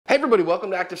Hey everybody,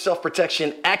 welcome to Active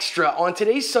Self-Protection Extra. On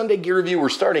today's Sunday gear review, we're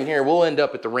starting here, we'll end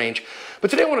up at the range. But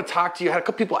today I want to talk to you, I had a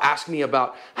couple people ask me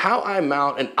about how I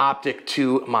mount an optic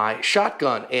to my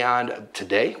shotgun. And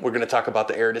today we're going to talk about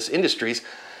the Aridus Industries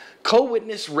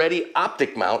Cowitness-Ready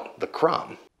Optic mount, the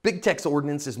CROM. Big Tech's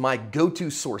Ordnance is my go-to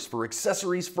source for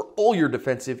accessories for all your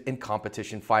defensive and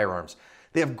competition firearms.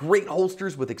 They have great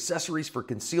holsters with accessories for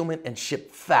concealment and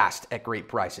ship fast at great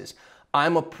prices.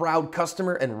 I'm a proud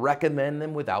customer and recommend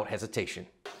them without hesitation.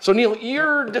 So Neil,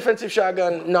 your defensive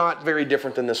shotgun, not very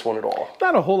different than this one at all.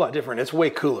 Not a whole lot different. It's way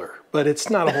cooler, but it's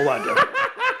not a whole lot different.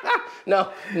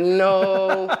 No,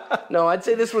 I'd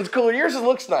say this one's cooler. Yours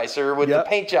looks nicer with the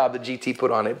paint job that GT put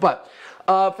on it. But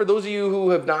for those of you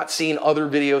who have not seen other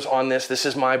videos on this, this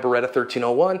is my Beretta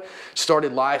 1301.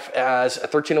 Started life as a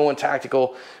 1301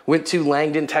 Tactical, went to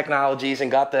Langdon Technologies and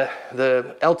got the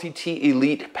LTT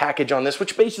Elite package on this,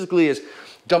 which basically is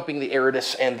dumping the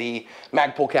Aridus and the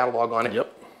Magpul catalog on it.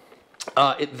 Yep.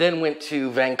 It then went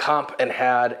to Van Comp and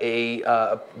had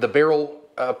the barrel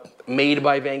made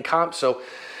by Van Comp. So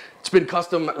it's been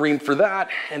custom reamed for that,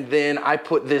 and then I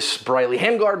put this Briley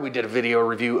handguard. We did a video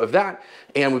review of that,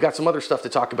 and we've got some other stuff to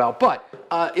talk about. But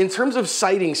in terms of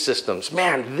sighting systems,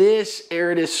 man, this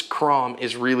Aridus CROM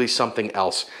is really something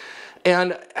else.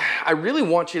 And I really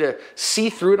want you to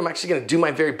see through it. I'm actually going to do my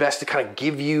very best to kind of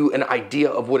give you an idea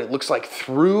of what it looks like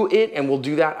through it, and we'll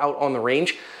do that out on the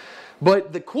range.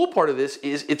 But the cool part of this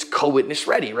is it's co-witness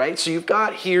ready, right? So you've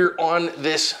got here on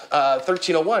this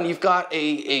 1301, you've got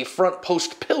a front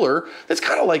post pillar that's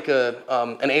kind of like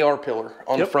an AR pillar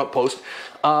on the front post.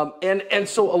 And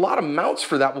so a lot of mounts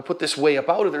for that will put this way up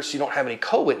out of there so you don't have any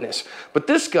co-witness. But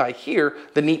this guy here,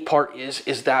 the neat part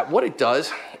is that what it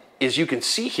does is you can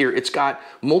see here, it's got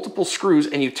multiple screws,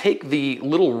 and you take the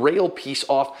little rail piece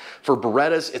off for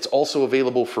Berettas. It's also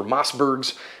available for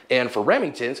Mossbergs and for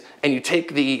Remingtons. And you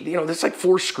take there's like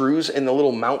 4 screws in the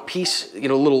little mount piece,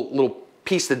 little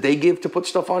piece that they give to put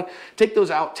stuff on. Take those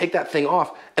out, take that thing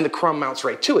off, and the CROM mounts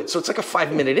right to it. So it's like a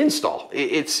 5-minute install.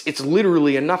 It's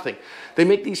literally a nothing. They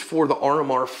make these for the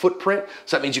RMR footprint,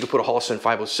 so that means you can put a Holosun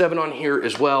 507 on here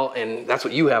as well, and that's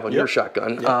what you have on your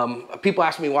shotgun. People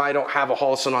ask me why I don't have a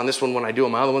Holosun on this one when I do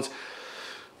on my other ones.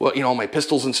 Well, all my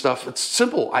pistols and stuff, it's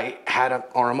simple. I had an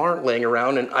RMR laying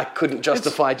around, and I couldn't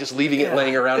justify just leaving it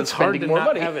laying around and spending more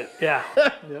money. It's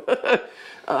hard to not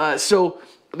have it, So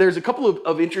there's a couple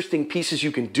of interesting pieces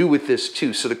you can do with this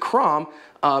too. So the CROM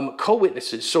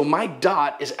co-witnesses. So my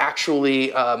dot is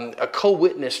actually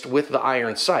co-witnessed with the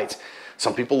iron sights.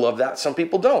 Some people love that, some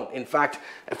people don't. In fact,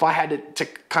 if I had to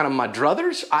kind of my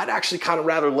druthers, I'd actually kind of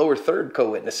rather lower third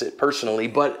co-witness it personally,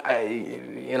 but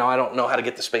I don't know how to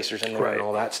get the spacers in there and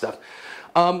all that stuff.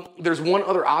 There's one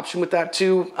other option with that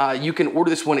too. You can order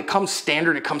this when it comes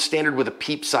standard. It comes standard with a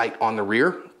peep sight on the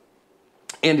rear.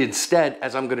 And instead,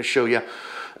 as I'm going to show you,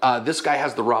 this guy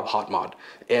has the Rob Hot mod.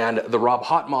 And the Rob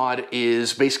Hot mod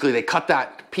is basically they cut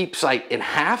that peep sight in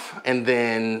half and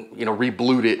then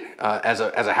re-blued it as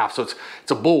a half. So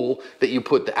it's a bowl that you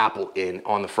put the Apple in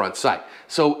on the front sight.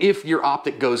 So if your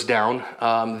optic goes down,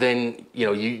 then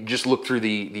you just look through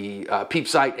the peep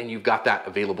sight and you've got that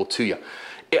available to you.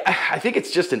 I think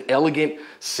it's just an elegant,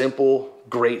 simple,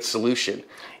 great solution.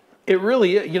 It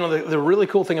really, the really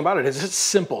cool thing about it is it's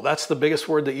simple. That's the biggest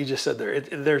word that you just said there.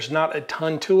 There's not a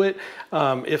ton to it.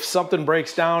 If something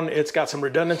breaks down, it's got some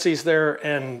redundancies there,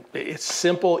 and it's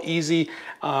simple, easy,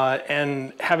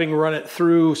 and having run it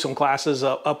through some classes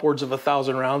upwards of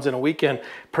 1,000 rounds in a weekend,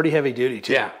 pretty heavy duty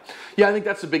too. Yeah, I think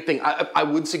that's the big thing. I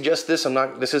would suggest this.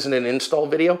 This isn't an install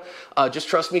video. Just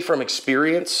trust me from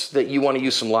experience that you want to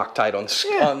use some Loctite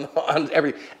on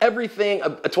everything.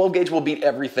 A 12 gauge will beat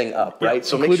everything up, right?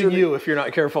 So including make sure you if you're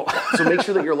not careful. So make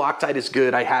sure that your Loctite is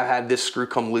good. I have had this screw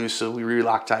come loose, so we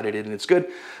re-Loctited it and it's good.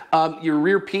 Your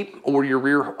rear peep or your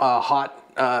rear hot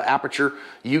aperture,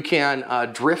 you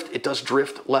can drift. It does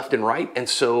drift left and right, and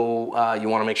so you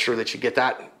want to make sure that you get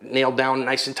that nailed down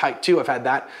nice and tight too. I've had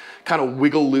that kind of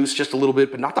wiggle loose just a little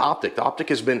bit, but not the optic. The optic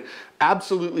has been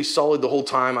absolutely solid the whole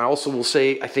time. I also will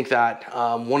say, I think that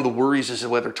one of the worries is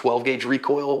whether 12 gauge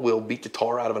recoil will beat the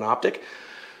tar out of an optic.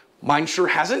 Mine sure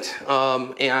hasn't,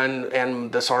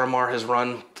 and this RMR has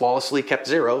run flawlessly, kept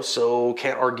 0, so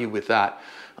can't argue with that.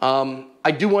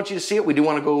 I do want you to see it. We do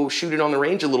want to go shoot it on the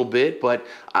range a little bit, but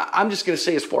I'm just going to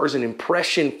say, as far as an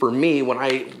impression for me,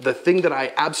 the thing that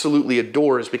I absolutely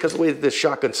adore is because of the way that this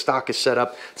shotgun stock is set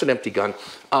up, it's an empty gun,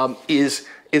 is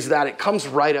that it comes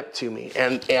right up to me.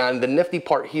 And the nifty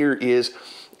part here is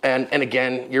and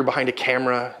again, you're behind a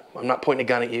camera. I'm not pointing a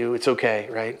gun at you. It's okay,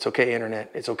 right? It's okay, internet.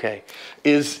 It's okay.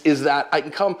 Is that I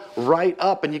can come right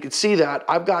up and you can see that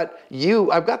I've got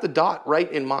the dot right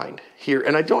in mind here,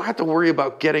 and I don't have to worry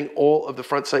about getting all of the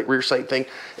front sight, rear sight thing,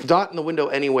 dot in the window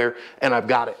anywhere, and I've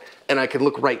got it. And I can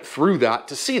look right through that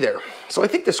to see there. So I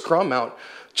think this CROM mount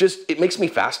it makes me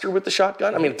faster with the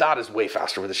shotgun. I mean, dot is way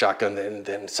faster with the shotgun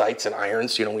than sights and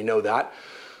irons, you know, we know that.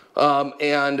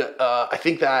 I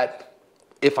think that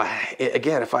if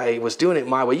I was doing it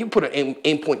my way, you can put an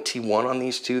Aimpoint T1 on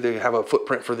these too. They have a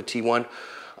footprint for the T1.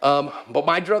 But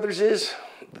my druthers is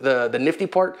the nifty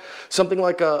part, something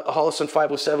like a Holosun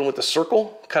 507 with the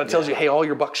circle, kind of tells you, hey, all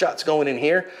your buckshot's going in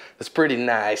here. That's pretty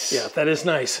nice. Yeah, that is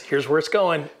nice. Here's where it's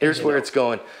going. Here's where it's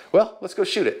going. Well, let's go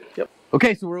shoot it. Yep.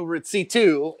 Okay, so we're over at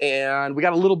C2 and we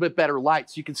got a little bit better light.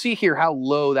 So you can see here how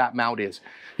low that mount is.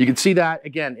 You can see that,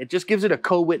 again, it just gives it a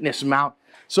co-witness mount.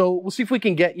 So we'll see if we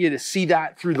can get you to see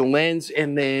that through the lens,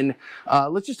 and then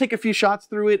let's just take a few shots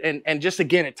through it, and just,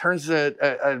 again, it turns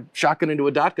a shotgun into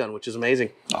a dot gun, which is amazing.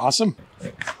 Awesome.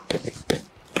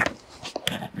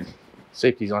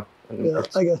 Safety's on. Yeah,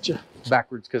 I got you.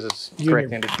 Backwards because it's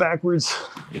correct-handed. Backwards.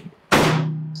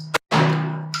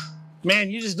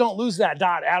 Man, you just don't lose that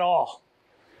dot at all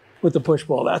with the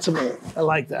push-pull. That's amazing. I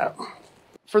like that.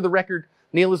 For the record,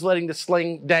 Neil is letting the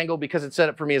sling dangle because it's set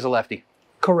up for me as a lefty.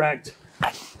 Correct.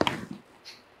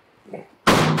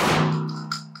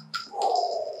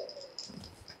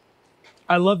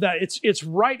 I love that. It's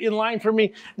right in line for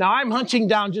me. Now I'm hunching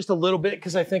down just a little bit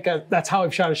because I think that's how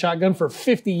I've shot a shotgun for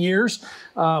 50 years.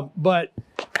 But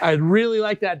I really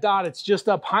like that dot. It's just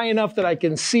up high enough that I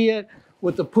can see it.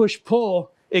 With the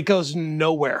push-pull, it goes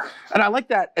nowhere. And I like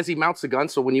that as he mounts the gun.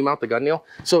 So when you mount the gun, Neil,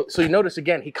 so you notice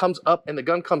again, he comes up and the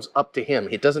gun comes up to him.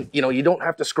 It doesn't, you know, you don't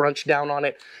have to scrunch down on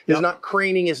it. He's not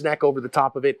craning his neck over the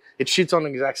top of it. It shoots on the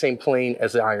exact same plane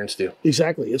as the irons do.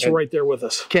 Exactly. It's right there with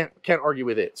us. Can't argue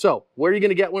with it. So where are you going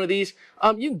to get one of these?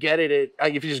 You can get it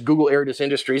at, if you just Google Aridus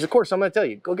Industries. Of course, I'm going to tell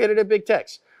you, go get it at Big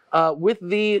Tex. With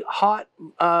the hot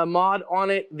mod on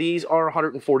it, these are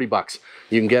 140 bucks.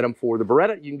 You can get them for the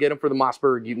Beretta, you can get them for the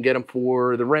Mossberg, you can get them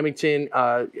for the Remington.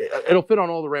 It'll fit on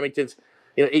all the Remingtons.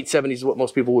 You know, 870 is what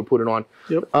most people would put it on.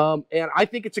 Yep. And I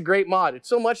think it's a great mod. It's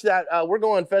so much that we're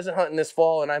going pheasant hunting this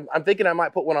fall, and I'm thinking I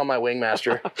might put one on my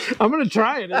Wingmaster. I'm going to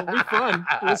try it. It'll be fun.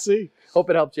 We'll see. Hope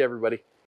it helps you, everybody.